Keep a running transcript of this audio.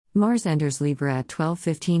Mars enters Libra at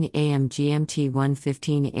 12:15 a.m. GMT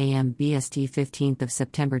 1:15 a.m. BST 15th of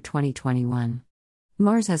September 2021.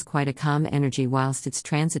 Mars has quite a calm energy whilst it's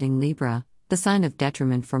transiting Libra, the sign of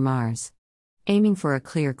detriment for Mars. Aiming for a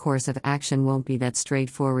clear course of action won't be that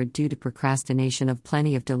straightforward due to procrastination of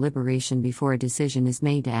plenty of deliberation before a decision is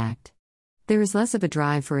made to act. There is less of a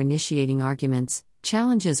drive for initiating arguments,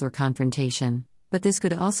 challenges or confrontation, but this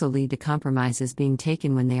could also lead to compromises being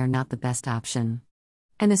taken when they are not the best option.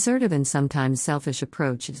 An assertive and sometimes selfish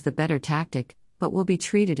approach is the better tactic, but will be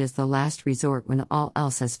treated as the last resort when all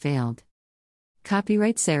else has failed.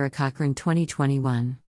 Copyright Sarah Cochran 2021.